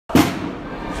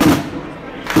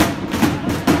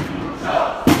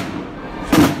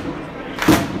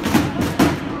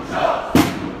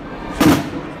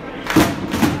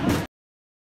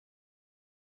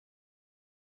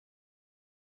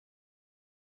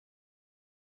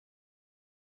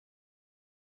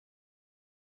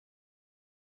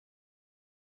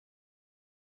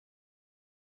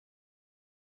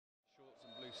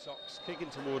Socks kicking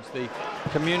towards the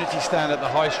community stand at the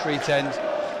High Street end.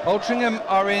 Altrincham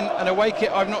are in an away kit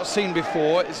I've not seen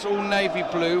before. It's all navy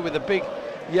blue with a big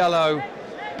yellow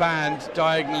band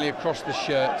diagonally across the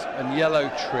shirt and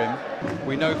yellow trim.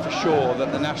 We know for sure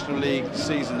that the National League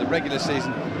season, the regular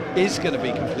season, is going to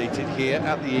be completed here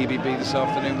at the EBB this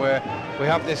afternoon, where we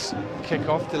have this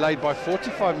kick-off delayed by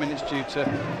 45 minutes due to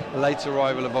a late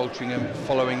arrival of Altrincham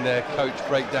following their coach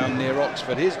breakdown near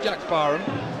Oxford. Here's Jack Barham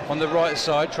on the right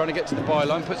side trying to get to the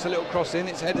byline, puts a little cross in,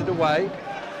 it's headed away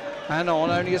and on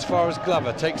only as far as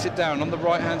Glover, takes it down on the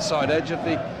right hand side edge of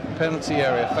the penalty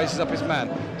area, faces up his man,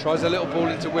 tries a little ball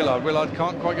into Willard. Willard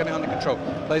can't quite get it under control,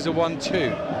 plays a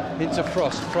 1-2 into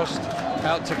Frost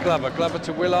out to Glover, Glover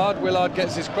to Willard, Willard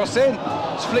gets his cross in,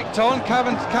 it's flicked on,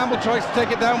 Campbell tries to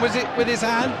take it down with his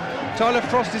hand, Tyler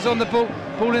Frost is on the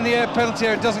ball in the air, penalty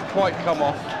area, doesn't quite come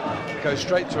off, goes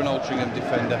straight to an Altrincham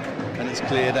defender and it's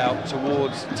cleared out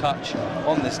towards touch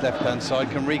on this left hand side.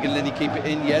 Can Regan Linney keep it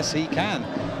in? Yes, he can.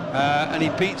 And he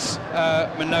beats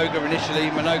Minoga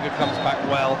initially. Minoga comes back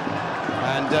well,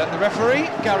 and the referee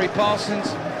Gary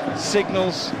Parsons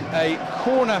signals a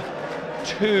corner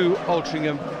to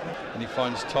Altrincham, and he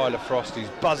finds Tyler Frost, who's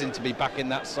buzzing to be back in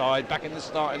that side, back in the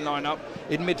starting lineup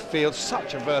in midfield.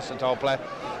 Such a versatile player,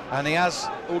 and he has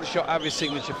Aldershot have his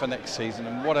signature for next season.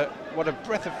 And what a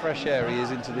breath of fresh air he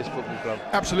is into this football club.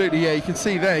 Absolutely, yeah. You can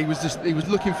see there he was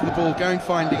looking for the ball, going,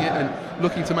 finding it, and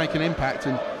looking to make an impact.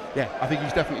 And yeah, I think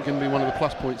he's definitely going to be one of the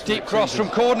plus points. Deep cross from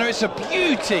Cordner, it's a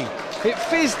beauty. It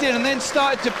fizzed in and then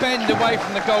started to bend away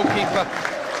from the goalkeeper,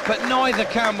 but neither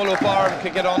Campbell or Barham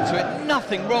could get onto it.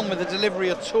 Nothing wrong with the delivery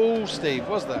at all, Steve,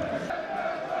 was there?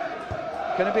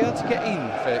 Going to be able to get in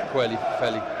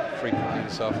fairly frequently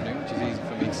this afternoon, which is easy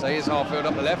for me to say. Here's Harfield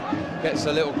up the left, gets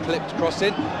a little clipped cross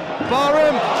in.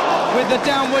 Barham with the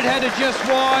downward header just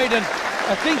wide, and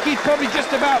I think he'd probably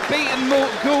just about beaten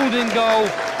Gould in goal,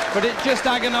 but it just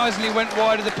agonisingly went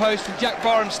wide of the post, and Jack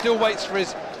Barham still waits for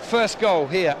his first goal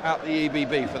here at the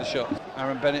EBB for the shot.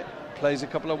 Aaron Bennett plays a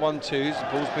couple of 1-2s.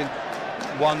 The ball's been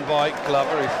won by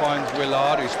Glover, who finds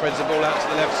Willard, who spreads the ball out to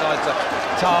the left side to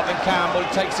Tarvin Campbell,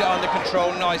 takes it under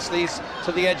control nicely. He's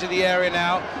to the edge of the area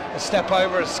now. A step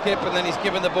over, a skip, and then he's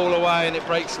given the ball away, and it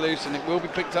breaks loose, and it will be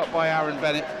picked up by Aaron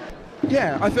Bennett.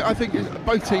 Yeah, I think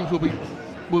both teams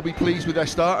will be pleased with their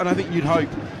start, and I think you'd hope,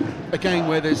 again,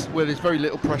 where there's very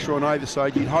little pressure on either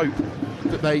side, you'd hope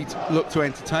that they'd look to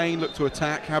entertain, look to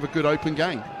attack, have a good open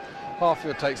game.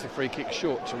 Harfield takes the free kick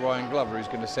short to Ryan Glover, who's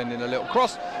going to send in a little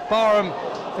cross. Barham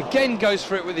again goes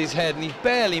for it with his head, and he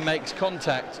barely makes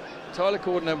contact. Tyler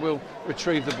Cordner will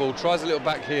retrieve the ball, tries a little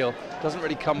back heel, doesn't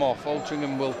really come off.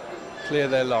 Altrincham will clear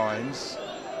their lines.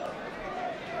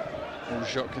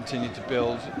 Aldershot continue to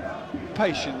build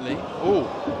patiently.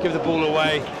 Oh, give the ball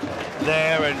away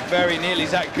there, and very nearly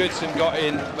Zach Goodson got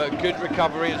in, but good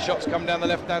recovery, and shots come down the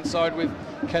left-hand side with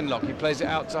Kenlock. He plays it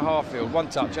out to Harfield, one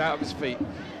touch out of his feet,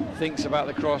 thinks about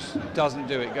the cross, doesn't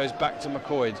do it, goes back to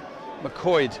McCoyd.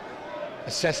 McCoyd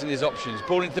assessing his options,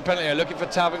 ball into the penalty area, looking for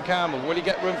Tarvin Campbell. Will he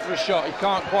get room for a shot? He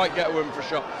can't quite get room for a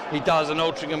shot. He does, and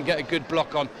Altrincham get a good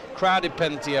block on. Crowded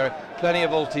penalty area, plenty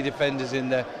of Alti defenders in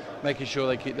there, making sure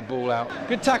they keep the ball out.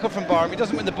 Good tackle from Barham. He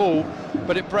doesn't win the ball,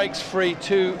 but it breaks free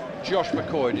to Josh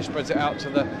McCoy, who spreads it out to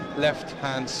the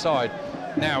left-hand side.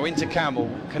 Now into Campbell.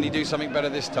 Can he do something better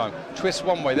this time? Twists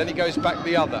one way, then he goes back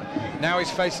the other. Now he's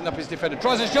facing up his defender.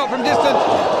 Tries a shot from distance,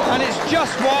 and it's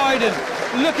just wide.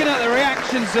 And looking at the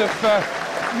reactions of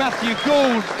Matthew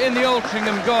Gould in the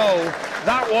Altrincham goal,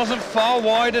 that wasn't far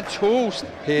wide at all.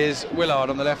 Here's Willard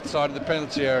on the left side of the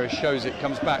penalty area, shows it,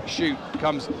 comes back, shoot,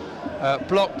 comes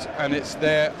blocked, and it's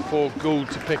there for Gould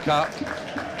to pick up.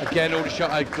 Again, Aldershot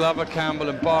had Glover, Campbell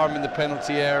and Barham in the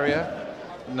penalty area.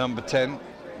 Number 10,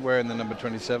 wearing the number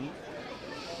 27.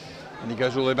 And he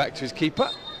goes all the way back to his keeper.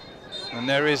 And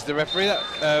there is the referee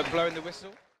blowing the whistle.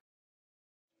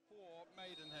 For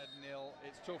Maidenhead 0,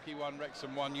 it's Torquay 1,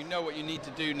 Wrexham 1. You know what you need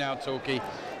to do now, Torquay.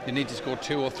 You need to score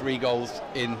 2 or 3 goals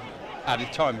in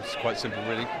added time. It's quite simple,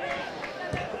 really.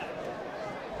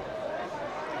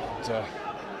 And,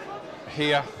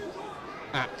 here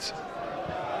at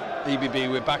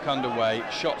EBB, we're back underway.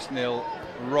 Shots 0,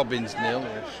 Robins 0.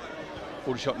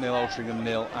 Aldershot 0, Altrincham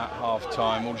 0 at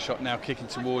half-time. Aldershot now kicking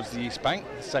towards the East Bank.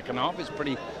 The second half is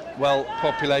pretty well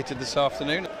populated this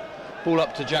afternoon. Ball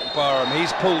up to Jack Barham.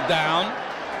 He's pulled down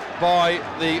by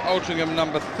the Altrincham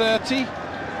number 30,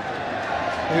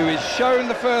 who is shown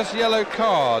the first yellow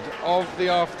card of the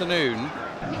afternoon,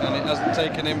 and it hasn't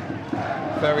taken him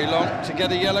very long to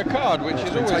get a yellow card, which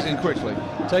is always taken quickly.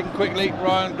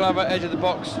 Ryan Glover, edge of the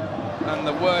box, and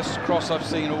the worst cross I've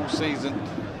seen all season.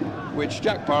 which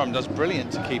Jack Parham does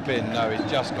brilliant to keep in. No,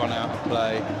 he's just gone out of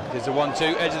play. There's a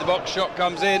 1-2, edge of the box, shot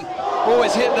comes in. Oh,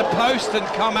 it's hit the post and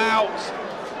come out.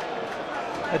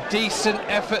 A decent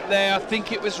effort there. I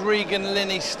think it was Regan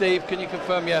Linney, Steve. Can you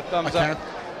confirm? Yeah, thumbs up.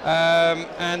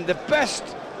 And the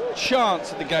best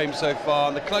chance of the game so far,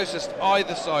 and the closest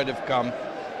either side have come,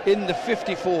 in the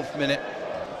 54th minute.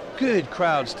 Good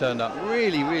crowds turned up.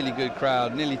 Really, really good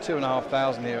crowd. Nearly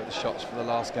 2,500 here at the Shots for the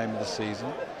last game of the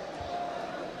season.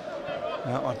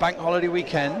 Now, on bank holiday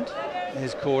weekend,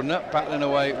 here's Cordner battling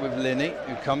away with Linney,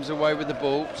 who comes away with the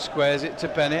ball, squares it to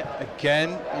Bennett.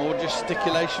 Again, more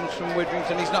gesticulations from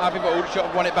Widrington. He's not happy, but Aldershot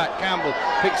have won it back. Campbell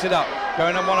picks it up,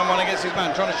 going on one-on-one against his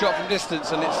man, trying to shot from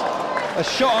distance, and it's a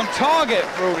shot on target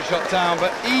for Aldershot Town,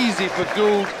 but easy for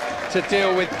Gould to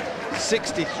deal with.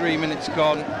 63 minutes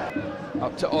gone.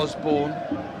 Up to Osborne.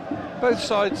 Both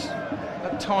sides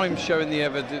at times showing the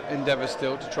endeavour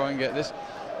still to try and get this.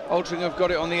 Altrincham have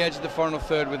got it on the edge of the final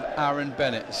third with Aaron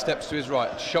Bennett. Steps to his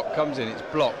right, shot comes in, it's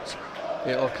blocked.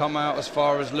 It'll come out as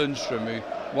far as Lundstrom, who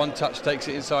one touch takes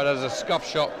it inside as a scuff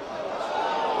shot.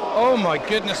 Oh my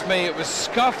goodness me, it was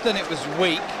scuffed and it was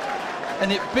weak.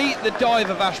 And it beat the dive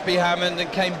of Ashby Hammond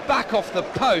and came back off the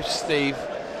post, Steve,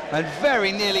 and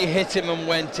very nearly hit him and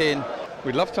went in.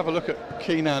 We'd love to have a look at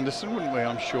Keane Anderson, wouldn't we,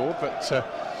 I'm sure, but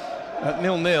at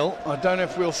 0-0, I don't know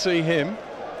if we'll see him.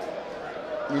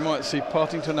 We might see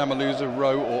Partington, Amaluza,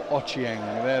 Rowe or Ochieng.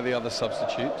 They're the other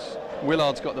substitutes.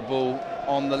 Willard's got the ball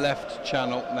on the left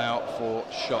channel now for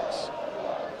shots.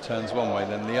 Turns one way,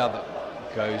 then the other.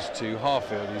 Goes to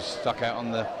Harfield, who's stuck out on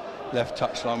the left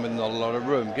touchline with not a lot of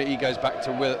room. He goes back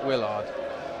to Willard.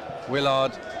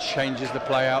 Willard changes the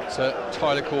play out to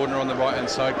Tyler Cordner on the right-hand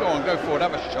side. Go on, go forward,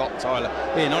 have a shot, Tyler.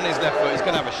 In on his left foot, he's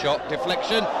going to have a shot.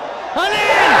 Deflection. And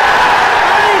in!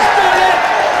 And he's done it!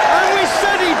 And we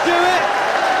said he'd do it!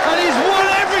 And he's won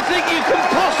everything you can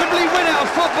possibly win at a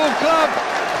football club.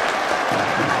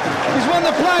 He's won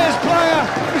the players' player.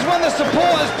 He's won the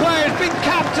supporters' player. He's been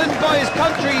captained by his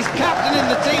country. He's captain in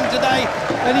the team today.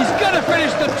 And he's going to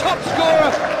finish the top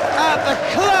scorer at the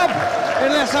club,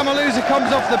 unless Amaluza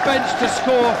comes off the bench to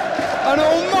score. An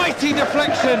almighty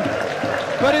deflection.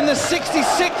 But in the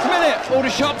 66th minute,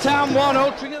 Aldershot Town 1,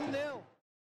 Altrincham 0.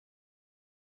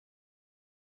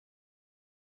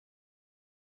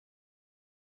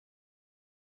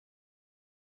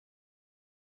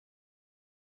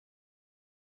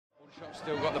 Aldershot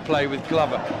still got the play with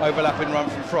Glover. Overlapping run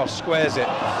from Frost, squares it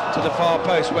to the far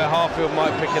post where Harfield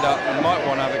might pick it up and might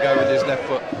want to have a go with his left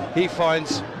foot. He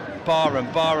finds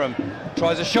Barham. Barham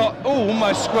tries a shot,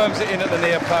 almost squirms it in at the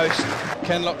near post.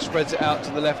 Kenlock spreads it out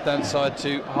to the left-hand side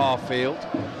to Harfield.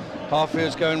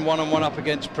 Harfield's going one-on-one up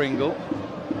against Pringle.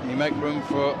 He make room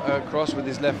for a cross with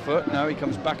his left foot. Now he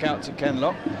comes back out to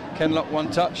Kenlock. Kenlock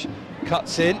one touch,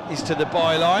 cuts in, he's to the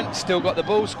byline, still got the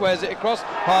ball, squares it across,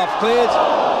 half cleared.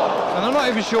 And I'm not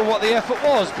even sure what the effort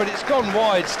was, but it's gone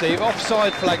wide, Steve.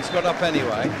 Offside flag's gone up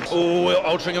anyway. Oh,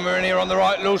 Altrincham are in here on the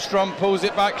right. Lundstrom pulls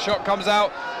it back, shot comes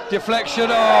out. Deflection,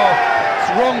 it's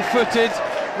wrong-footed.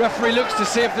 Referee looks to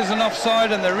see if there's an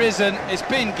offside, and there isn't. It's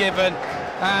been given,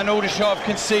 and Aldershot have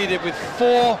conceded with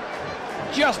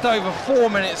just over 4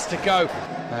 minutes to go.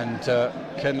 And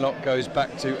Kenlock goes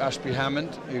back to Ashby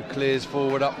Hammond, who clears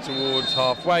forward up towards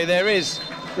halfway. There is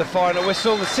the final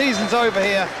whistle. The season's over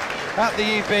here at the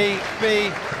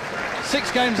UBB.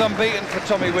 6 games unbeaten for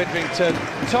Tommy Widrington.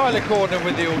 Tyler Cordner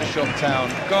with the Aldershot Town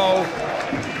goal.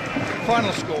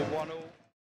 Final score 1-1.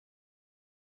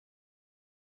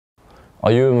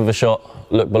 Are you in with a shot?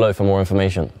 Look below for more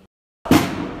information.